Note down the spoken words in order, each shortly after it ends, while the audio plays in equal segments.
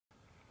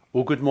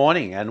Well, good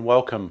morning and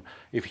welcome.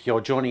 If you're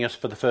joining us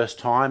for the first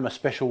time, a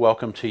special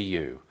welcome to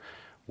you.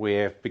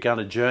 We've begun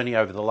a journey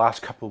over the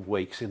last couple of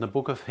weeks in the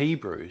book of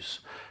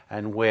Hebrews,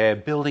 and we're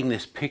building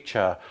this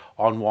picture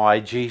on why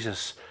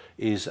Jesus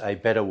is a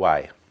better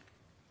way.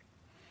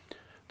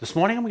 This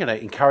morning I'm going to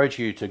encourage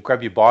you to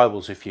grab your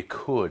Bibles if you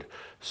could,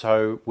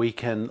 so we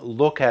can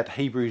look at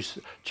Hebrews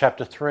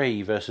chapter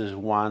 3 verses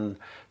 1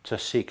 to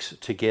 6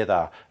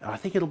 together. And I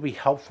think it'll be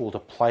helpful to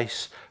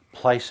place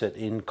it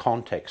in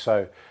context.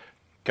 So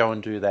go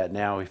and do that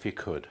now if you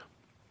could.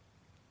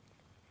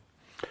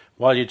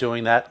 While you're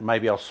doing that,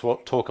 maybe I'll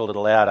talk a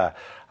little louder.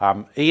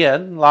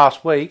 Ian,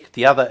 last week,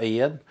 the other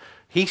Ian,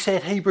 he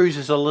said Hebrews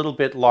is a little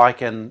bit like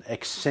an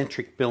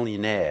eccentric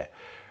billionaire.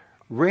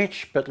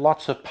 Rich, but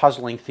lots of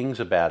puzzling things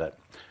about it.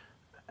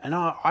 And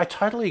I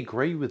totally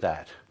agree with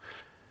that.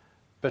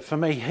 But for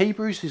me,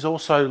 Hebrews is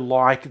also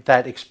like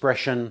that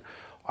expression,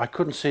 I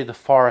couldn't see the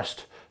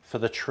forest for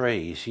the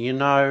trees. You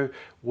know,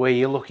 where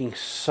you're looking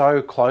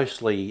so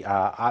closely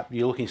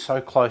you're looking so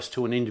close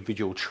to an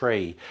individual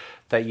tree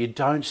that you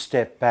don't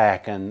step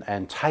back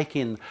and take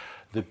in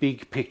the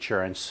big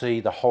picture and see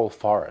the whole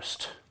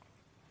forest.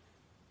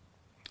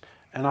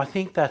 And I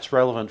think that's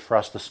relevant for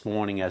us this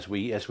morning as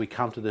we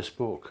come to this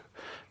book.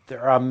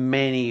 There are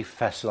many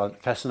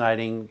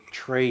fascinating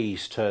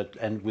trees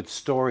and with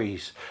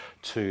stories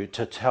to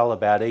tell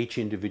about each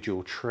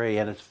individual tree,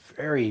 and it's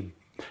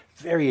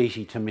very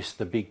easy to miss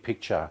the big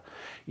picture.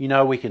 You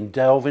know, we can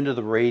delve into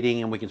the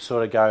reading and we can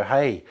sort of go,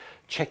 hey,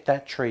 check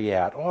that tree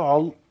out.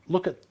 Oh,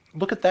 look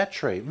at that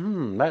tree.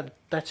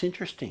 That's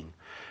interesting.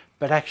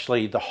 But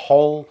actually, the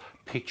whole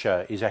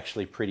picture is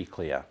actually pretty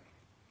clear.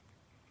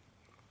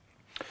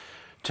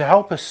 To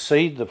help us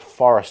see the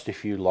forest,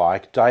 if you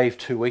like, Dave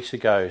 2 weeks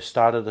ago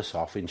started us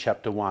off in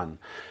chapter 1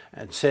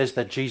 and says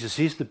that Jesus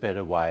is the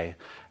better way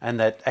and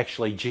that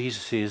actually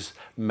Jesus is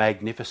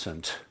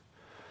magnificent.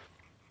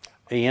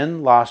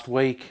 Ian last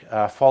week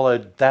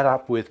followed that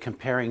up with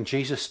comparing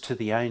Jesus to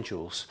the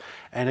angels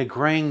and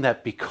agreeing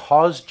that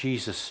because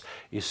Jesus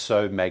is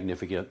so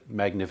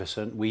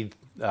magnificent, we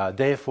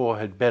therefore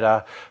had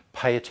better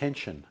pay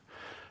attention.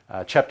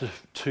 Chapter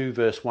 2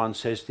 verse 1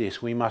 says this,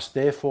 we must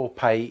therefore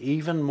pay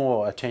even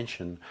more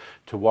attention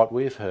to what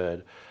we've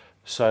heard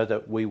so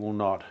that we will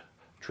not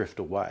drift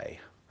away.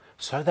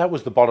 So that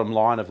was the bottom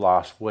line of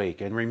last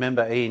week. And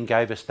remember, Ian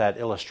gave us that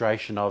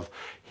illustration of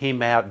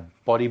him out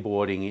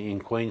bodyboarding in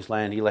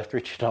Queensland. He left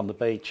Richard on the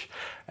beach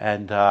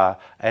and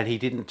he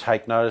didn't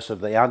take notice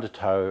of the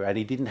undertow and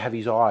he didn't have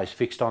his eyes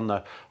fixed on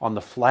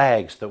the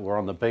flags that were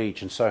on the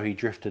beach, and so he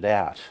drifted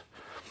out.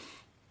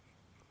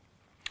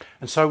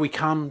 And so we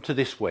come to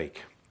this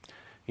week.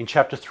 In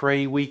chapter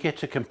 3, we get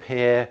to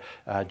compare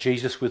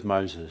Jesus with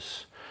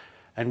Moses.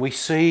 And we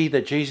see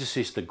that Jesus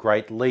is the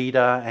great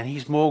leader and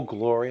he's more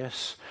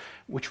glorious,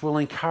 which will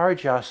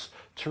encourage us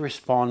to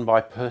respond by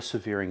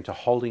persevering, to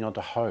holding on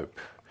to hope.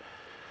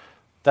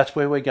 That's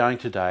where we're going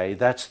today.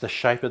 That's the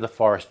shape of the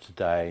forest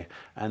today.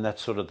 And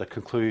that's sort of the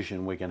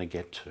conclusion we're going to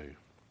get to.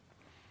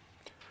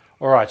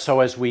 All right,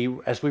 so as we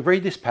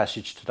read this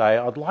passage today,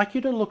 I'd like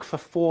you to look for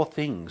 4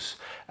 things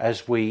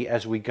as we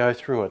go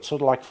through it,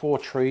 sort of like 4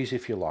 trees,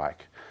 if you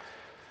like.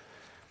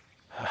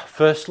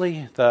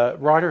 Firstly, the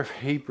writer of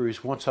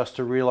Hebrews wants us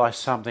to realize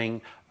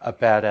something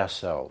about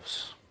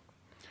ourselves.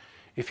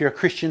 If you're a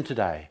Christian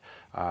today,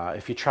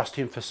 if you trust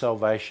him for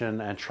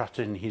salvation and trust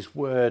in his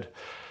word,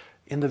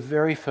 in the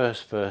very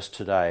first verse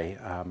today,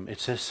 it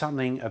says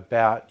something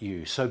about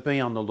you, so be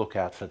on the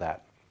lookout for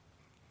that.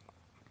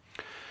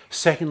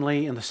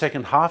 Secondly, in the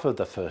second half of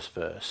the first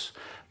verse,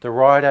 the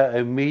writer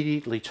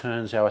immediately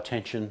turns our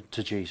attention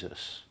to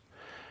Jesus.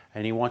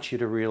 And he wants you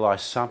to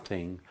realize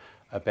something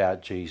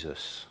about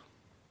Jesus.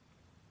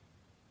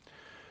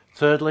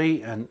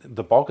 Thirdly, and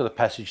the bulk of the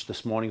passage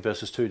this morning,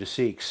 verses 2 to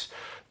 6,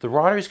 the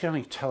writer is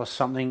going to tell us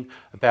something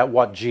about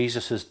what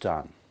Jesus has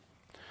done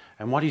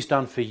and what he's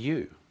done for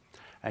you.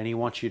 And he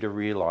wants you to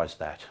realize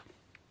that.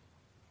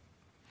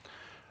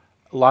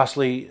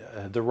 Lastly,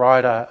 the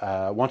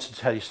writer wants to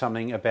tell you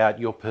something about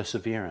your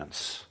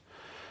perseverance.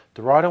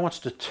 The writer wants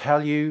to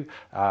tell you,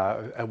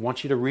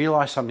 wants you to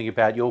realize something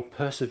about your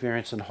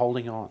perseverance and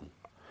holding on.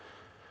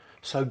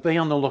 So be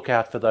on the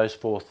lookout for those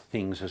 4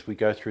 things as we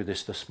go through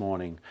this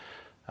morning.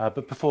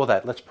 But before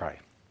that, let's pray.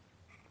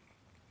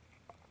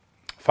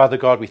 Father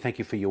God, we thank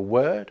you for your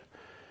word.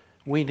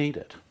 We need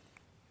it.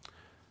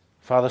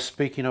 Father,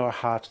 speak into our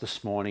hearts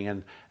this morning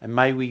and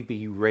may we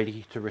be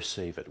ready to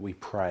receive it, we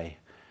pray.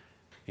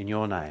 In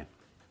your name.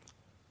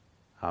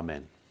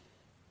 Amen.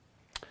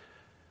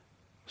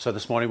 So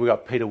this morning we've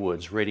got Peter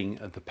Woods reading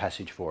the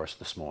passage for us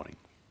this morning.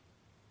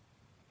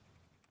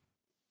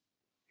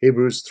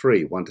 Hebrews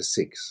 3, 1 to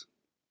 6.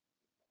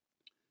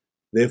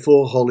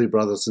 Therefore, holy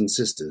brothers and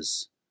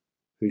sisters,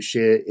 who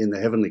share in the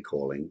heavenly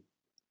calling,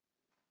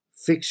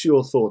 fix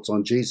your thoughts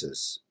on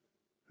Jesus,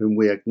 whom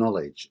we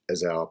acknowledge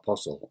as our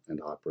apostle and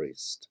high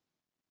priest.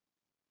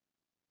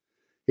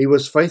 He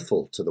was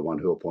faithful to the one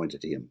who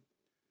appointed him,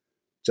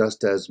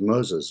 just as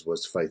Moses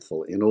was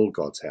faithful in all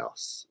God's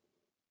house.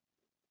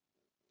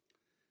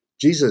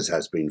 Jesus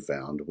has been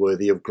found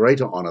worthy of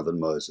greater honour than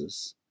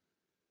Moses,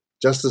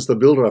 just as the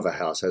builder of a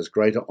house has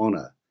greater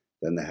honour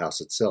than the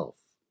house itself.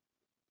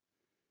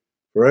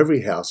 For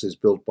every house is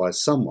built by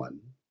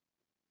someone,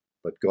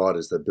 but God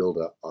is the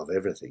builder of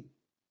everything.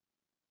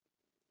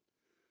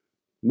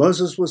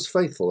 Moses was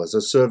faithful as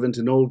a servant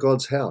in all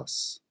God's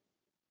house,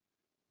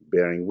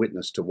 bearing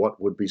witness to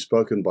what would be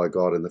spoken by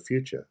God in the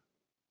future.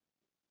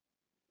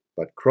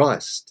 But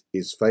Christ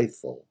is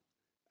faithful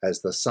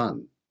as the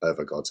Son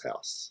over God's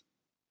house.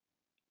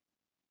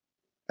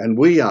 And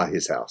we are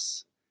his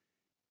house,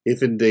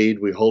 if indeed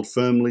we hold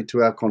firmly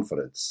to our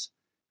confidence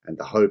and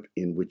the hope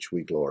in which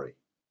we glory.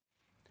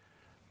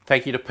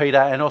 Thank you to Peter,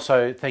 and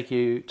also thank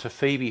you to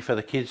Phoebe for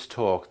the kids'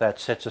 talk. That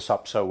sets us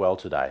up so well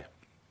today.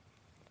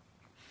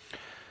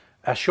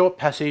 Our short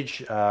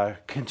passage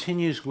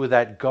continues with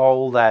that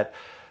goal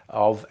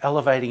of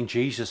elevating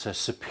Jesus as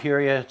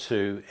superior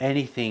to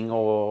anything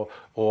or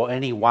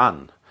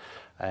anyone,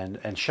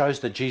 and shows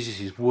that Jesus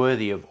is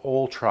worthy of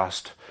all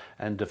trust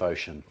and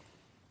devotion.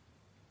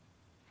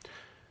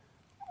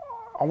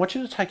 I want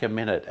you to take a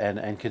minute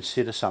and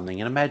consider something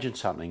and imagine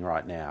something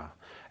right now.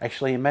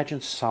 Actually,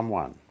 imagine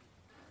someone.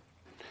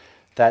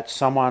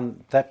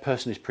 That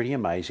person is pretty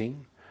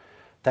amazing.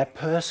 That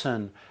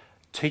person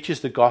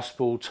teaches the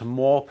gospel to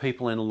more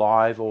people in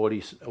live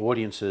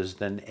audiences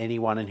than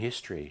anyone in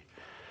history.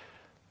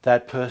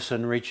 That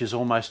person reaches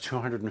almost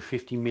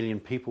 250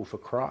 million people for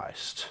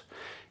Christ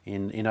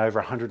in over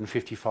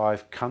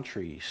 155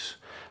 countries.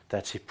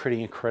 That's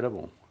pretty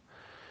incredible.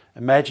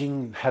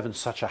 Imagine having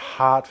such a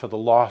heart for the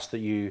lost that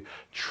you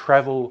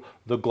travel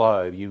the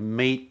globe, you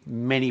meet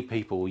many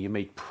people, you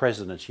meet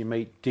presidents, you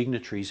meet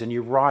dignitaries, and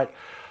you write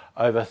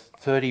over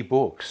 30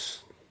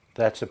 books.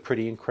 That's a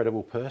pretty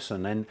incredible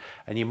person,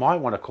 and you might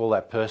want to call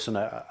that person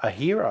a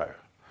hero.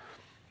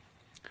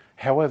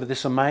 However,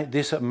 this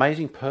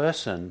amazing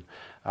person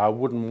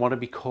wouldn't want to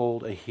be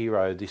called a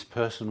hero. This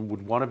person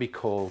would want to be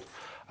called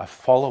a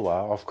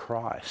follower of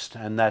Christ,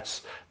 and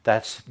that's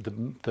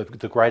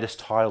the greatest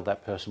title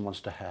that person wants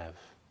to have.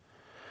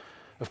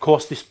 Of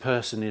course, this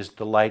person is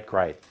the late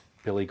great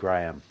Billy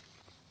Graham.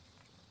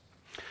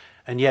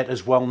 And yet,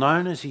 as well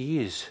known as he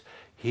is,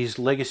 his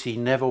legacy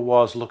never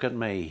was look at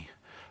me,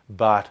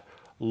 but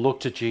look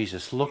to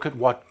Jesus, look at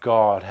what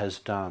God has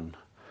done.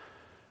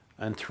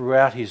 And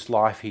throughout his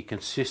life he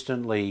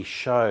consistently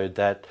showed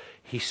that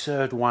he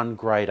served one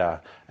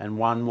greater and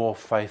one more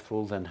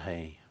faithful than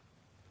he.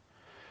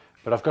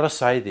 But I've got to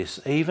say this,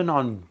 even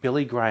on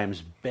Billy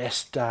Graham's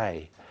best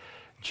day,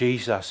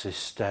 Jesus is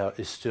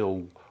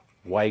still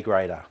way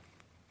greater.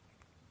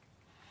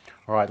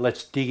 All right,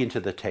 let's dig into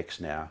the text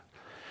now.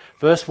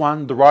 Verse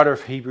 1, the writer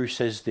of Hebrews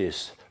says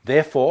this,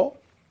 therefore,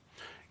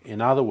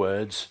 in other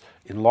words,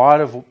 in light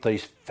of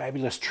these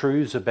fabulous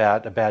truths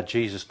about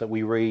Jesus that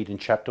we read in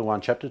chapter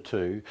 1, chapter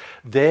 2,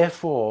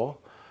 therefore,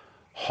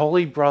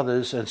 holy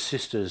brothers and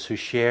sisters who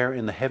share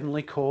in the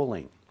heavenly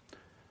calling.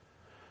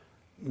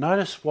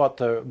 Notice what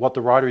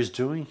the writer is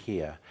doing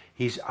here.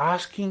 He's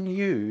asking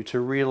you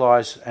to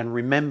realize and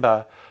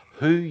remember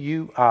who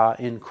you are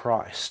in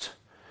Christ.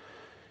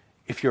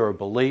 If you're a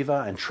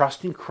believer and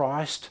trust in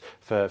Christ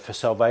for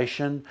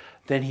salvation,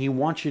 then he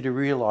wants you to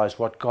realize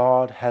what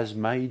God has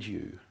made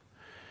you.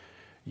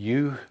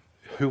 You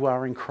who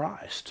are in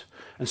Christ.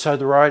 And so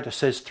the writer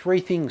says three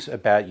things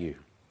about you.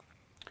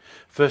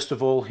 First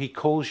of all, he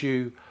calls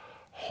you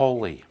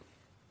holy.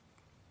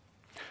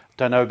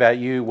 Don't know about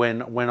you,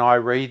 when I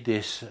read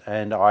this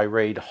and I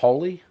read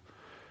holy,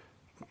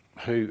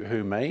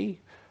 who me,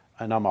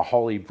 and I'm a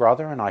holy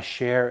brother and I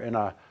share in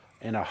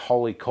a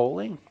holy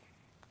calling,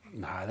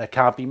 no, that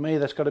can't be me,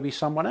 that's got to be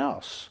someone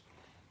else.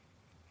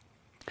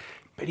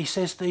 But he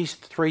says these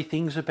three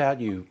things about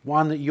you.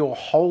 One, that you're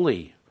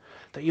holy,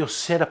 that you're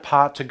set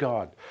apart to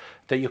God,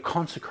 that you're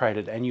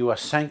consecrated and you are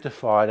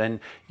sanctified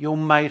and you're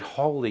made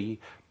holy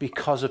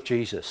because of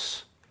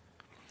Jesus.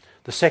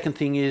 The second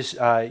thing is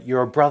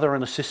you're a brother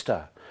and a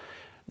sister.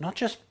 Not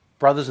just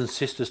brothers and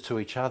sisters to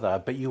each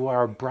other, but you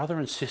are a brother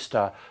and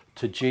sister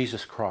to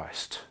Jesus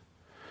Christ.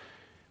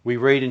 We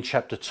read in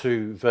chapter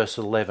 2, verse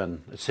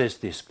 11, it says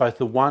this, both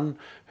the one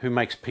who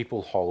makes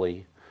people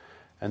holy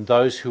and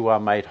those who are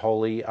made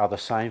holy are the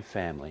same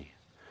family.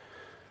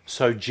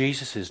 So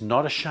Jesus is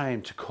not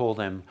ashamed to call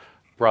them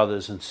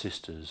brothers and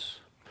sisters.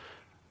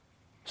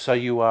 So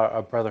you are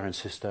a brother and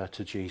sister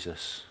to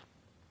Jesus.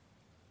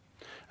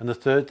 And the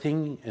third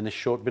thing in this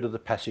short bit of the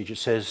passage, it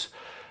says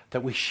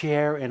that we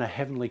share in a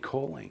heavenly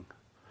calling.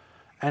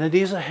 And it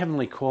is a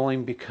heavenly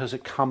calling because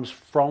it comes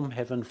from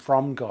heaven,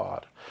 from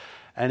God.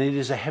 And it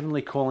is a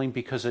heavenly calling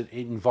because it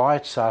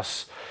invites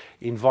us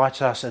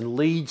and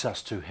leads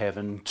us to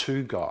heaven,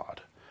 to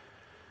God.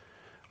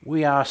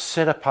 We are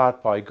set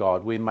apart by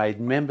God. We're made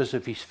members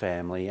of his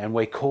family and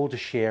we're called to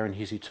share in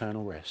his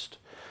eternal rest.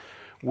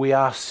 We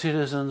are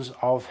citizens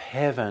of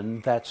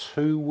heaven. That's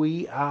who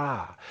we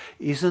are.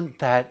 Isn't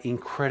that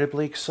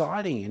incredibly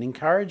exciting and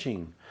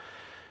encouraging?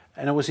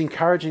 And it was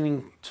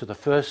encouraging to the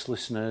first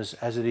listeners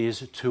as it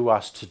is to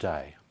us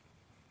today.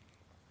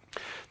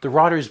 The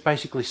writer is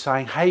basically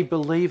saying, hey,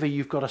 believer,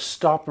 you've got to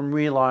stop and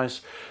realize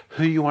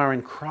who you are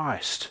in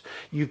Christ.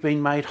 You've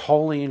been made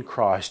holy in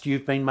Christ.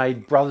 You've been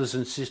made brothers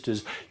and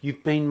sisters.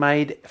 You've been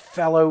made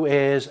fellow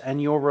heirs,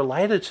 and you're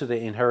related to the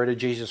inheritor,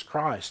 Jesus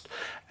Christ.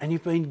 And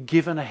you've been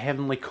given a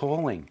heavenly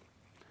calling.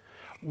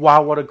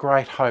 Wow, what a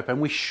great hope.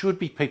 And we should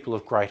be people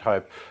of great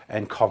hope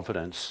and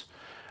confidence.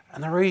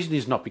 And the reason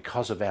is not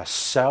because of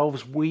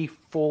ourselves. We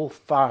fall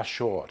far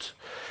short.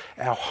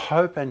 Our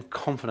hope and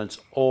confidence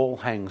all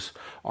hangs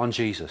on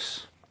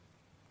Jesus.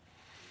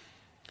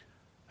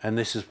 And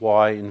this is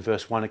why in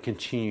verse 1 it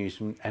continues,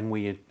 and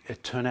we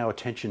turn our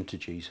attention to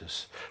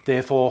Jesus.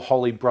 Therefore,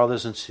 holy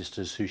brothers and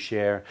sisters who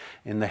share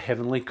in the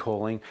heavenly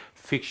calling,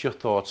 fix your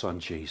thoughts on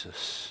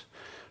Jesus,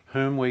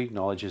 whom we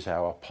acknowledge as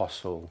our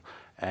apostle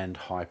and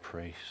high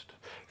priest.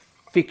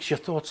 Fix your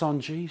thoughts on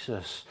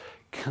Jesus.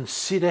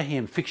 Consider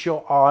him. Fix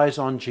your eyes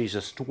on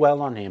Jesus.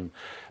 Dwell on him.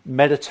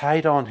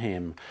 Meditate on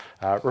him.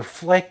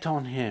 Reflect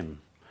on him.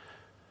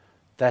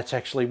 That's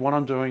actually what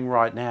I'm doing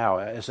right now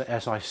as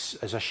I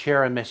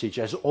share a message,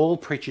 as all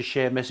preachers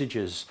share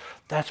messages.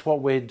 That's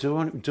what we're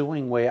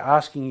doing. We're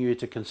asking you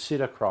to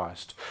consider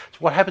Christ.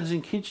 It's what happens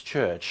in kids'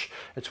 church.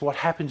 It's what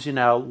happens in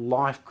our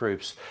life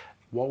groups.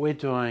 What we're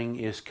doing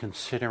is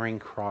considering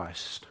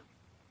Christ.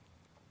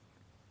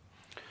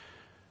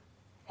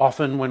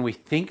 Often when we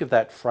think of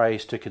that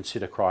phrase, to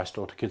consider Christ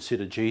or to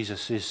consider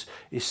Jesus, is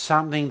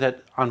something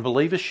that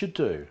unbelievers should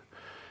do.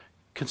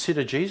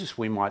 Consider Jesus,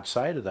 we might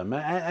say to them,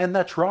 and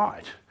that's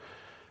right.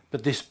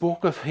 But this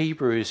book of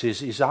Hebrews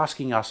is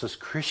asking us as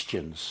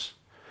Christians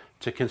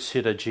to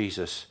consider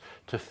Jesus,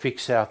 to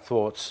fix our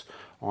thoughts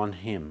on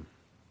him.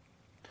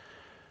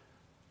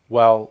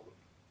 Well,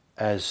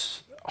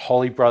 as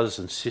holy brothers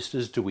and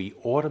sisters, do we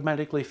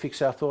automatically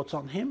fix our thoughts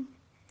on him?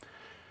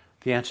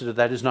 The answer to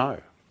that is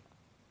no.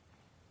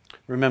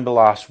 Remember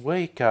last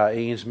week,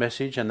 Ian's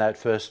message and that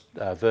first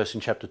verse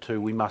in chapter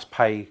 2, we must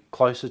pay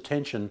close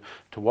attention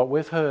to what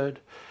we've heard,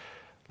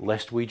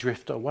 lest we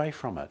drift away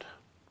from it.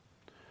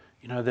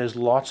 You know, there's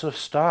lots of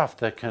stuff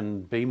that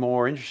can be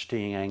more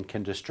interesting and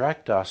can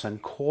distract us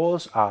and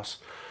cause us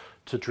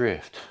to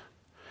drift.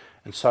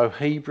 And so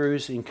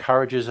Hebrews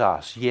encourages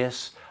us,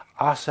 yes,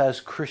 us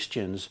as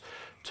Christians,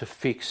 to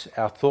fix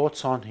our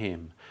thoughts on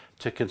him,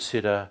 to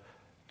consider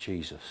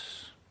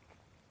Jesus.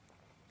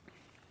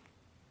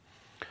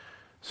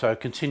 So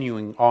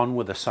continuing on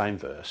with the same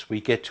verse,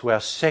 we get to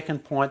our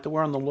second point that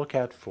we're on the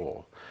lookout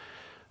for,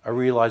 a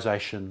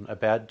realization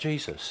about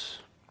Jesus.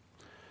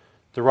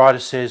 The writer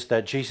says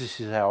that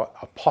Jesus is our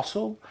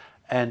apostle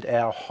and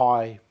our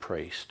high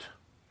priest.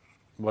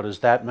 What does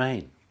that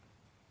mean?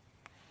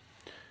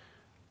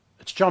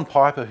 It's John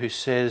Piper who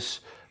says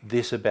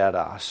this about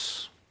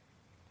us.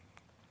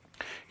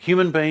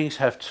 Human beings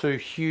have two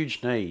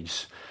huge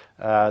needs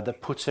that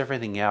puts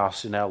everything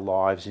else in our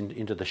lives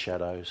into the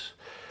shadows.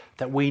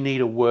 That we need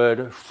a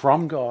word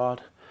from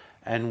God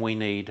and we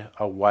need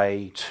a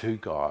way to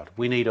God.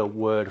 We need a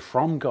word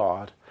from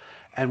God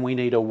and we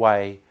need a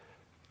way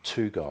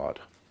to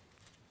God.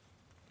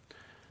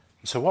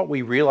 So what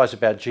we realize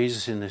about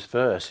Jesus in this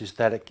verse is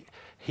that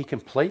he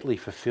completely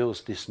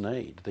fulfills this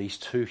need, these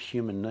two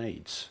human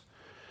needs.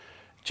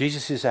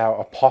 Jesus is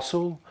our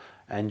apostle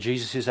and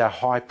Jesus is our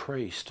high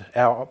priest.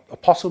 Our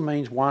apostle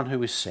means one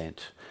who is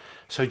sent.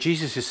 So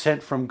Jesus is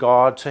sent from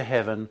God to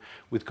heaven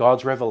with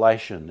God's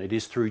revelation. It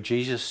is through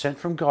Jesus sent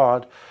from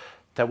God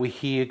that we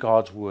hear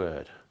God's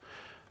word.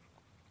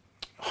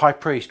 High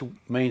priest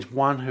means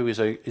one who is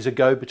a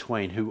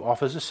go-between, who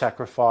offers a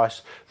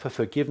sacrifice for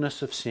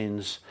forgiveness of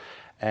sins,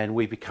 and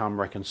we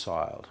become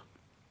reconciled.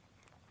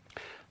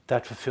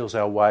 That fulfills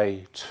our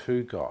way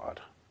to God.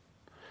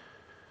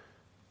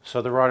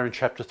 So the writer in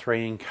chapter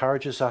 3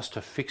 encourages us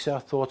to fix our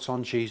thoughts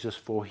on Jesus,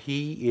 for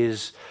he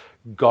is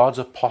God's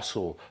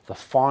apostle, the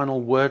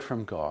final word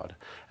from God.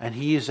 And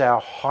he is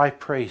our high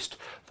priest,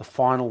 the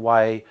final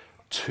way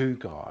to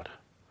God.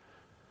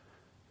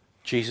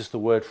 Jesus, the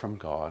word from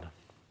God.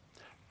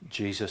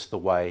 Jesus, the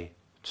way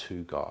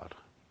to God.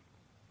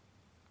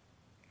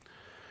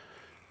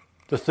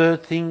 The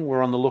third thing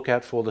we're on the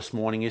lookout for this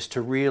morning is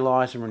to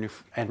realize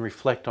and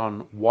reflect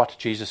on what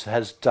Jesus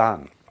has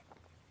done.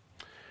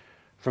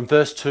 From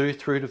verse 2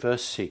 through to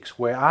verse 6,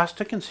 we're asked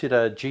to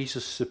consider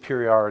Jesus'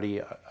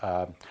 superiority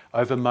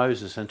over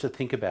Moses and to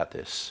think about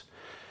this.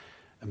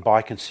 And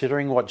by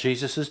considering what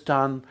Jesus has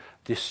done,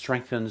 this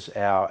strengthens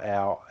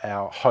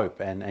our hope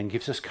and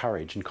gives us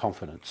courage and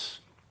confidence.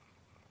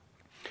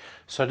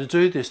 So to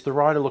do this, the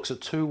writer looks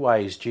at two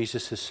ways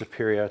Jesus is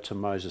superior to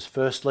Moses.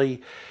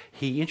 Firstly,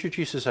 he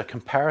introduces a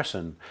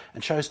comparison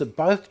and shows that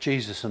both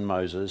Jesus and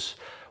Moses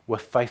were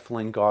faithful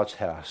in God's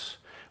house,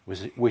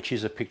 which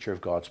is a picture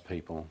of God's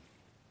people.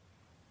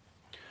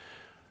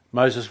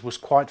 Moses was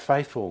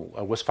faithful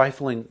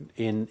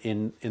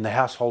in the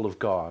household of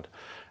God.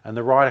 And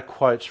the writer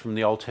quotes from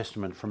the Old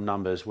Testament from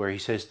Numbers where he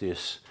says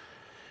this,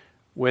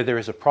 "Where there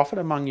is a prophet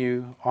among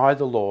you, I,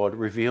 the Lord,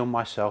 reveal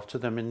myself to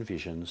them in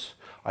visions.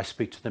 I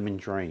speak to them in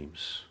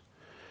dreams.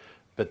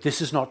 But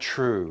this is not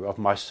true of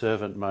my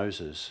servant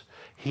Moses.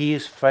 He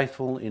is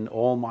faithful in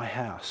all my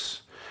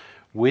house.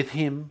 With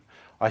him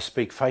I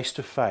speak face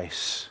to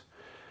face,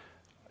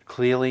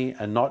 clearly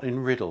and not in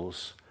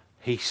riddles.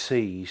 He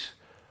sees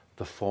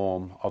the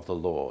form of the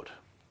Lord.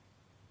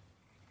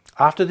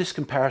 After this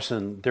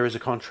comparison, there is a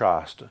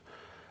contrast.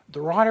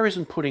 The writer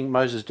isn't putting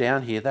Moses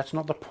down here, that's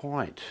not the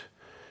point.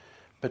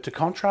 But to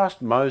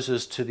contrast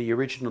Moses to the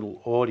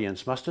original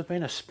audience must have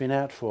been a spin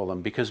out for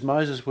them, because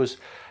Moses was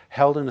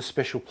held in a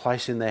special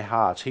place in their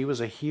hearts. He was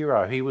a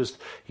hero. He was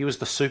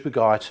the super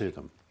guy to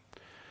them.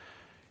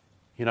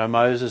 You know,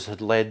 Moses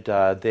had led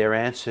their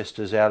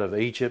ancestors out of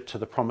Egypt to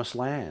the Promised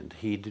Land.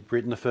 He'd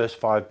written the first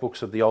 5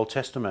 books of the Old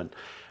Testament,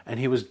 and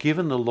he was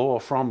given the law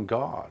from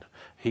God.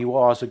 He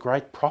was a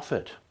great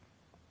prophet.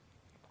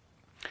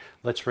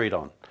 Let's read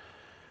on.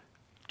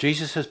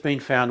 Jesus has been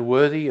found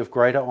worthy of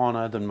greater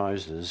honour than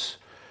Moses,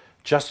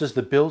 just as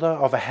the builder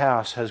of a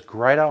house has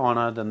greater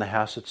honour than the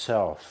house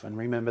itself. And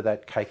remember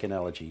that cake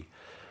analogy.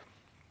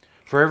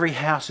 For every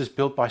house is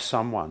built by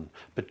someone,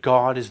 but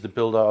God is the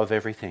builder of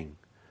everything.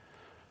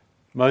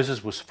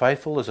 Moses was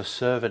faithful as a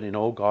servant in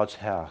all God's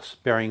house,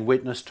 bearing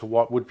witness to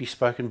what would be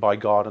spoken by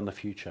God in the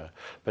future.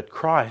 But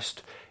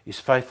Christ is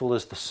faithful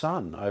as the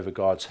son over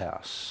God's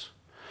house.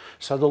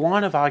 So the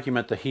line of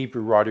argument the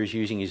Hebrew writer is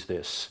using is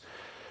this.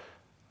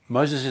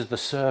 Moses is the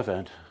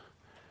servant,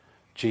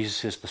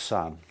 Jesus is the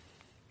son.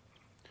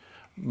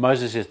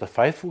 Moses is the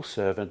faithful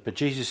servant, but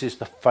Jesus is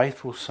the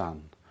faithful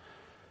son.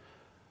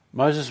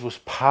 Moses was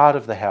part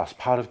of the house,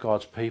 part of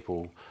God's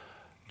people.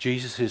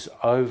 Jesus is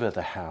over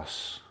the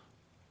house.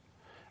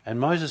 And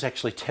Moses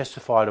actually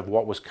testified of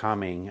what was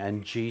coming,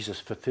 and Jesus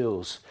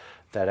fulfills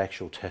that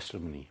actual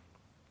testimony.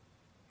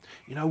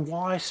 You know,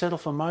 why settle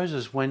for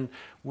Moses when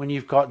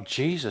you've got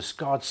Jesus,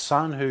 God's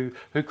son,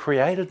 who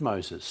created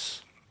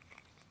Moses?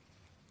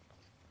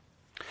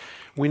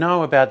 We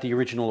know about the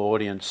original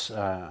audience,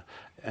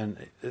 and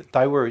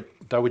they were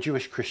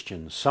Jewish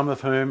Christians, some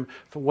of whom,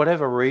 for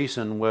whatever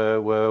reason,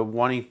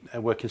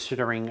 were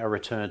considering a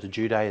return to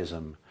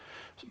Judaism.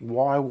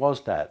 Why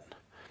was that?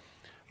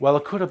 Well,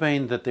 it could have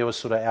been that there was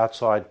sort of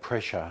outside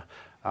pressure,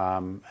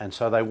 and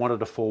so they wanted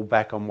to fall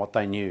back on what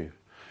they knew.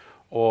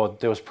 Or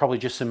there was probably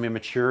just some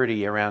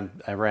immaturity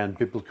around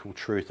biblical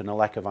truth and a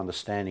lack of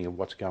understanding of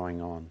what's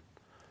going on.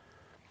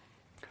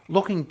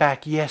 Looking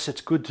back, yes,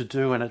 it's good to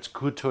do, and it's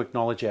good to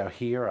acknowledge our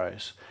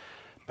heroes,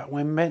 but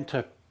we're meant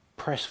to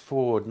press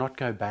forward, not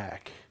go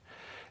back.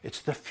 It's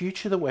the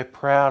future that we're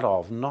proud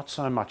of, not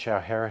so much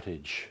our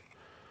heritage.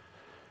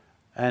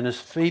 And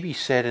as Phoebe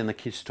said in the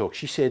kids' talk,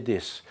 she said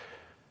this,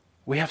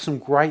 we have some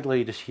great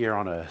leaders here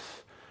on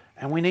earth,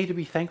 and we need to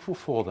be thankful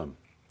for them.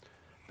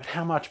 But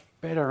how much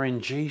better is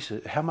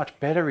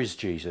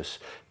Jesus,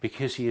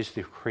 because he is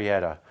the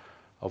creator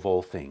of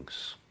all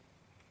things.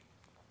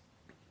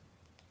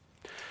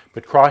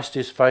 But Christ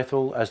is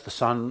faithful as the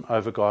son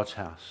over God's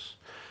house.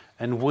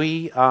 And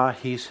we are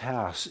his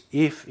house,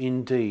 if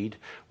indeed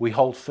we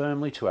hold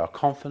firmly to our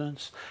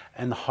confidence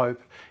and the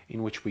hope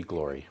in which we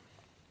glory.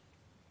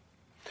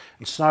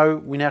 And so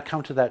we now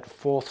come to that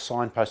 4th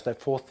signpost,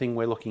 that 4th thing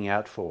we're looking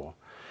out for.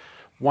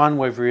 1,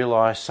 we've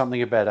realised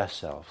something about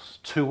ourselves.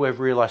 2, we've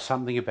realised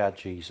something about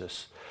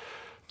Jesus.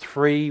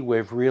 3,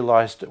 we've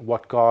realised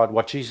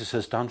what Jesus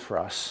has done for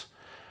us.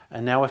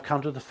 And now we've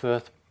come to the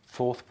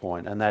 4th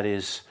point, and that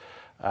is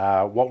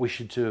what we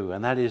should do,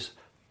 and that is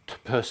to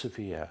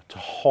persevere, to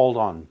hold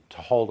on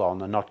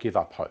and not give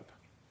up hope.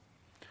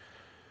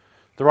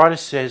 The writer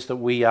says that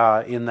we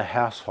are in the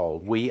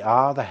household. We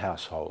are the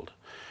household.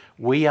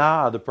 We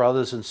are the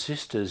brothers and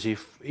sisters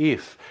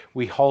if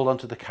we hold on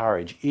to the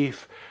courage,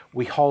 if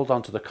we hold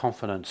on to the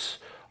confidence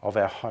of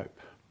our hope.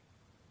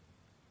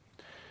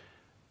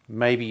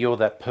 Maybe you're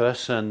that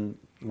person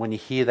when you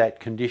hear that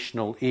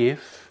conditional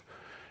if,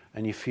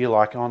 and you feel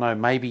like, oh no,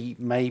 maybe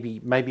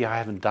I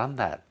haven't done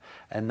that,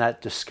 and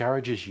that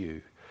discourages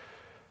you.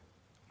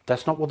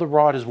 That's not what the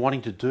writer is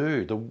wanting to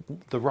do.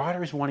 The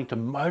writer is wanting to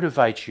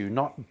motivate you,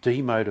 not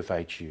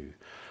demotivate you.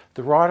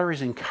 The writer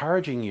is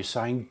encouraging you,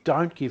 saying,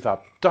 don't give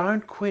up,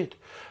 don't quit,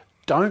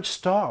 don't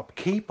stop,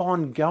 keep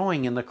on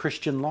going in the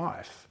Christian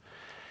life.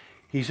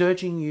 He's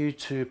urging you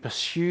to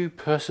pursue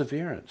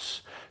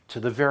perseverance to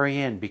the very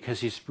end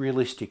because he's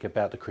realistic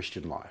about the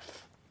Christian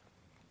life.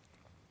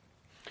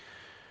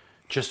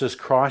 Just as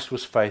Christ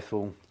was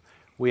faithful,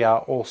 we are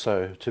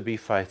also to be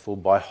faithful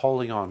by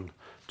holding on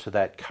to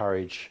that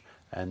courage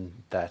and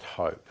that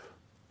hope.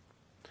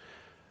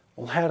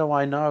 Well, how do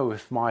I know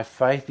if my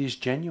faith is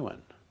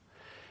genuine?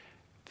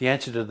 The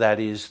answer to that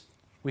is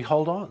we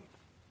hold on.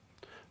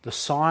 The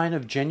sign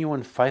of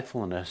genuine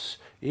faithfulness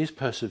is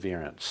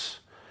perseverance.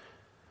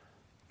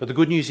 But the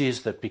good news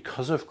is that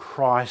because of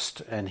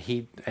Christ and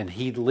he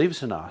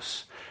lives in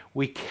us,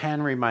 we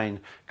can remain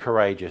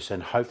courageous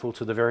and hopeful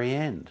to the very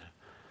end.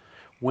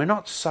 We're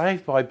not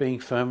saved by being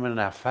firm in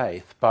our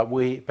faith,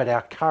 but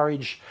our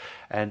courage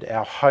and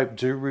our hope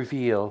do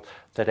reveal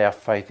that our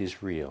faith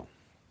is real.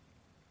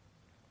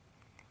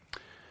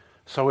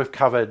 So we've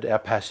covered our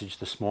passage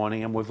this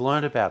morning, and we've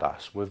learned about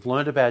us. We've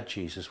learned about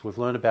Jesus. We've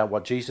learned about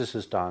what Jesus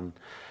has done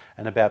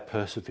and about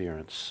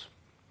perseverance.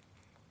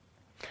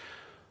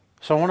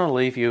 So I want to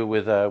leave you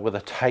with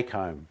a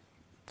take-home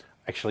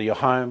actually your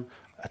home,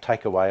 a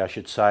takeaway I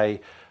should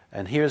say.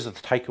 And here's the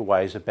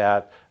takeaways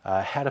about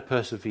how to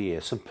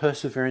persevere, some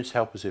perseverance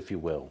helpers if you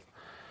will.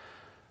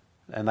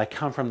 And they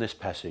come from this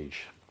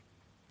passage.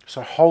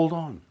 So hold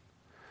on,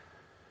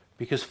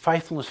 because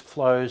faithfulness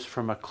flows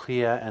from a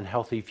clear and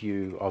healthy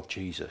view of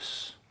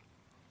Jesus.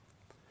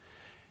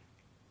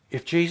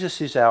 If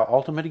Jesus is our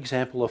ultimate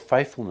example of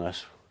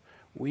faithfulness,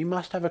 we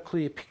must have a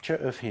clear picture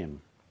of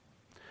him.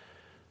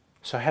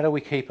 So how do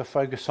we keep a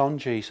focus on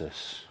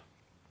Jesus?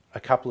 A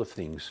couple of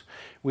things.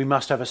 We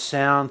must have a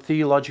sound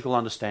theological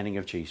understanding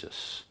of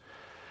Jesus.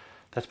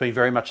 That's been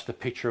very much the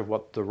picture of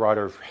what the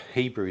writer of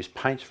Hebrews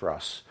paints for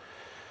us.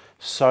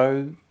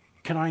 So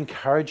can I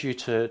encourage you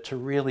to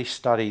really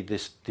study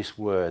this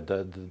word,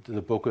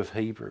 the book of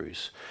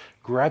Hebrews.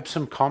 Grab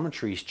some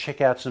commentaries,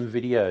 check out some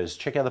videos,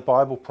 check out the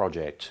Bible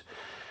Project.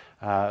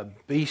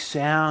 Be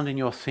sound in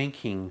your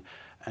thinking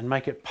and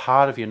make it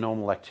part of your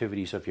normal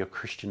activities of your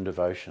Christian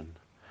devotion.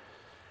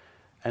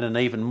 And an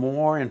even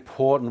more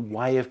important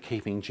way of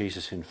keeping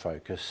Jesus in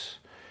focus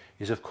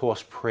is, of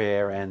course,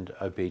 prayer and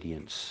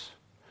obedience.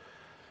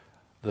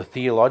 The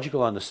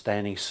theological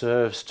understanding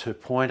serves to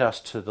point us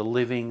to the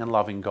living and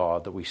loving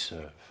God that we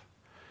serve.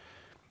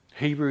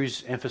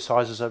 Hebrews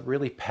emphasizes a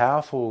really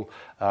powerful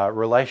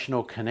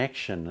relational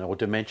connection or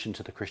dimension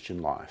to the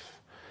Christian life.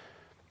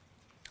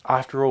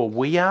 After all,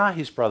 we are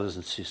his brothers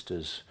and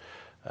sisters.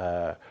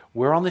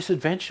 We're on this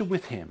adventure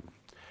with him.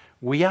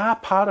 We are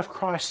part of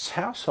Christ's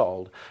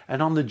household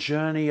and on the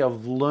journey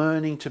of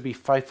learning to be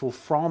faithful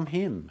from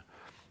him.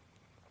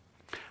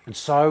 And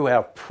so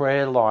our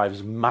prayer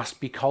lives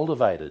must be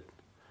cultivated.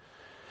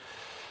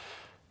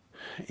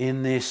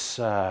 In this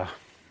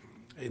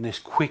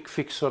quick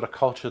fix sort of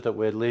culture that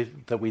we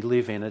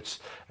live in, it's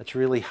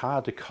really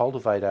hard to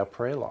cultivate our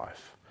prayer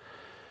life.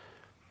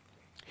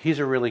 Here's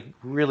a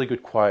really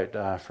good quote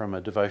from a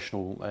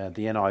devotional,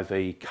 the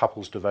NIV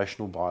Couples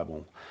Devotional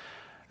Bible,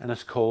 and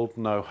it's called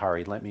No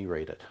Hurry. Let me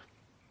read it.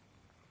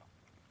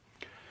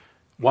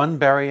 One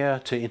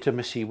barrier to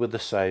intimacy with the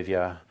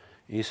Saviour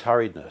is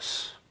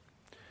hurriedness.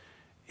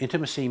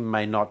 Intimacy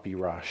may not be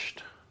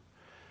rushed.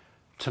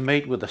 To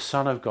meet with the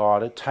Son of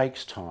God, it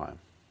takes time.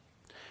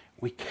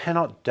 We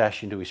cannot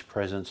dash into his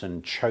presence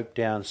and choke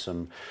down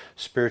some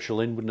spiritual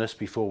inwardness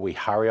before we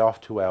hurry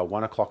off to our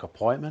 1 o'clock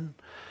appointment.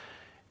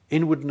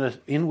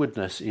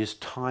 Inwardness is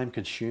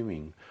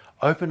time-consuming,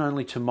 open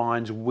only to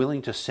minds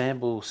willing to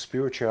sample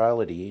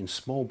spirituality in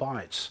small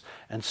bites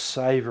and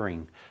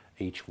savouring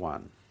each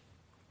one.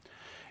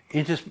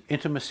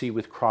 Intimacy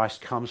with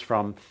Christ comes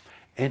from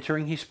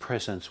entering his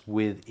presence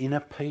with inner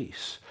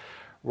peace,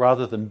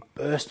 rather than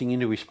bursting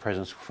into his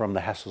presence from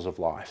the hassles of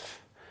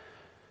life.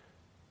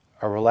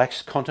 A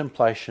relaxed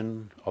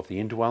contemplation of the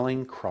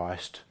indwelling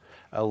Christ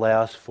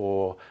allows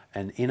for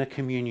an inner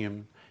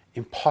communion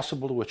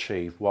impossible to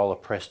achieve while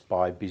oppressed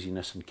by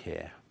busyness and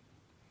care.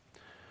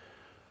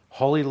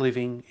 Holy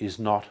living is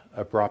not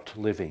abrupt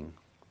living.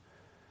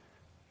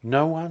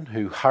 No one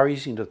who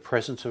hurries into the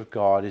presence of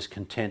God is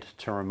content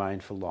to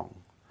remain for long.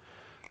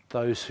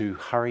 Those who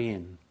hurry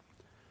in,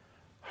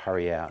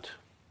 hurry out.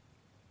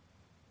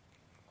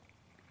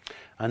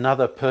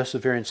 Another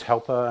perseverance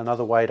helper,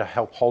 another way to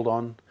help hold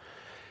on.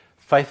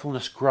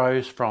 Faithfulness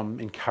grows from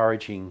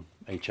encouraging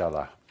each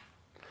other.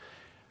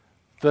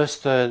 Verse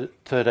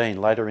 13,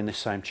 later in this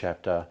same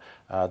chapter,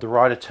 the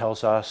writer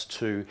tells us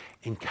to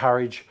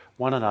encourage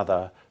one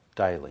another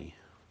daily.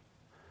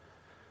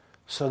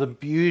 So the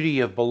beauty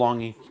of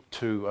belonging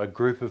to a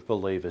group of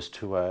believers,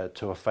 to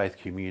a faith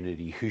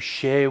community who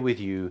share with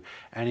you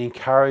and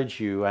encourage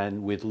you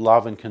and with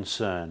love and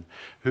concern,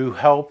 who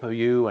help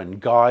you and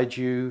guide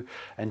you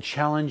and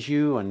challenge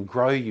you and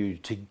grow you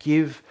to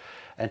give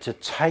and to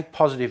take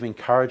positive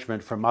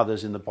encouragement from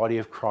others in the body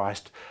of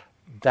Christ,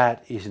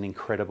 that is an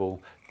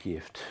incredible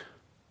gift.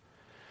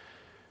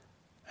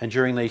 And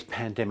during these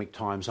pandemic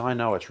times, I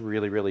know it's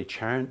really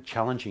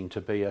challenging to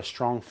be a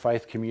strong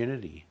faith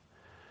community.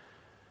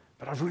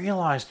 But I've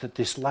realised that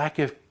this lack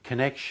of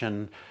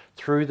connection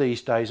through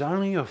these days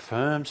only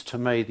affirms to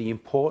me the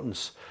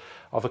importance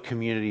of a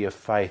community of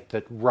faith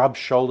that rubs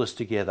shoulders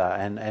together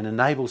and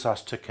enables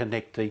us to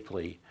connect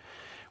deeply.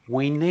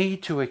 We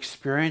need to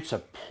experience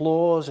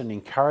applause and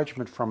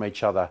encouragement from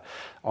each other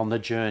on the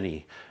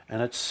journey,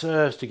 and it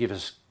serves to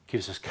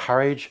gives us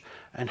courage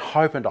and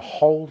hope and to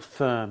hold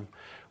firm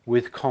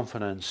with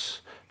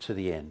confidence to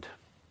the end.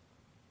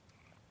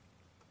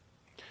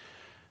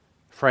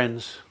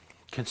 Friends,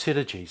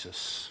 consider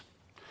Jesus.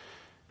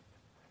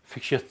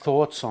 Fix your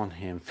thoughts on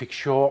him.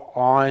 Fix your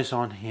eyes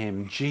on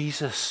him.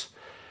 Jesus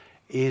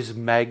is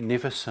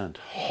magnificent.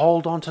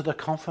 Hold on to the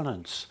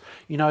confidence.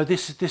 You know,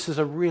 this is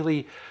a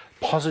really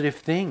positive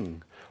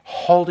thing.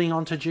 Holding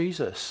on to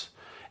Jesus.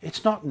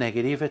 It's not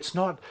negative. It's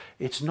not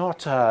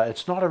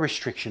a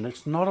restriction.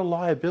 It's not a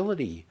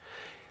liability.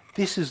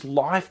 This is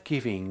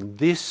life-giving.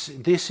 This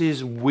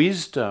is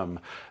wisdom.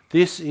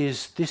 This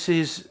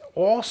is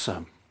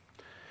awesome.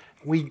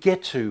 We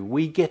get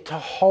to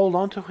hold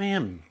on to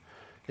him.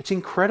 It's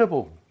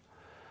incredible.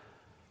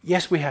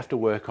 Yes, we have to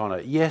work on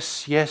it.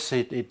 Yes,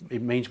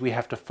 it means we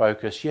have to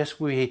focus. Yes,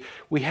 we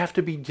have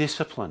to be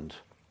disciplined.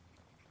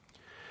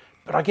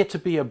 But I get to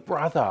be a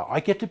brother. I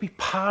get to be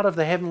part of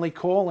the heavenly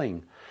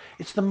calling.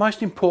 It's the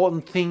most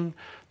important thing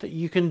that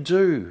you can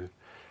do.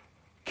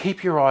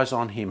 Keep your eyes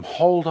on him.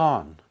 Hold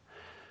on.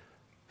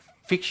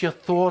 Fix your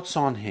thoughts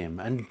on him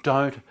and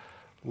don't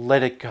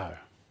let it go.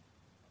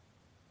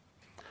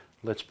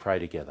 Let's pray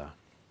together.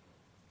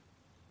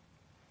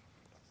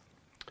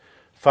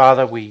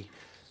 Father, we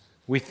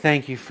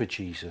thank you for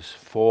Jesus,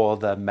 for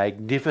the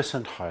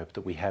magnificent hope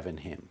that we have in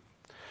him,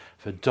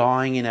 for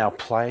dying in our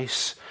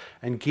place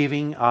and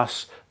giving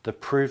us the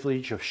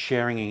privilege of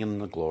sharing in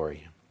the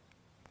glory.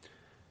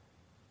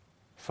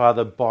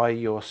 Father, by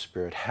your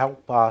Spirit,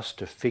 help us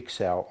to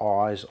fix our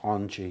eyes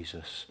on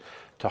Jesus,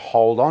 to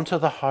hold on to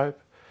the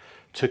hope,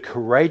 to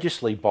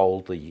courageously,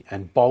 boldly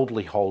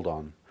hold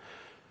on,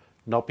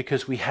 not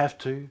because we have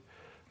to,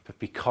 but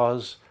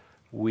because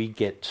we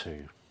get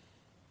to.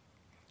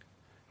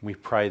 We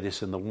pray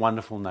this in the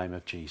wonderful name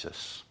of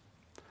Jesus.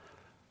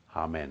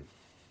 Amen.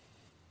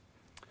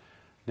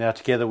 Now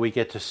together we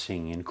get to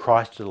sing, in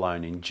Christ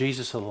alone, in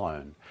Jesus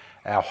alone,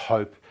 our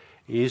hope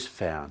is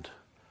found.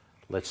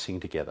 Let's sing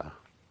together.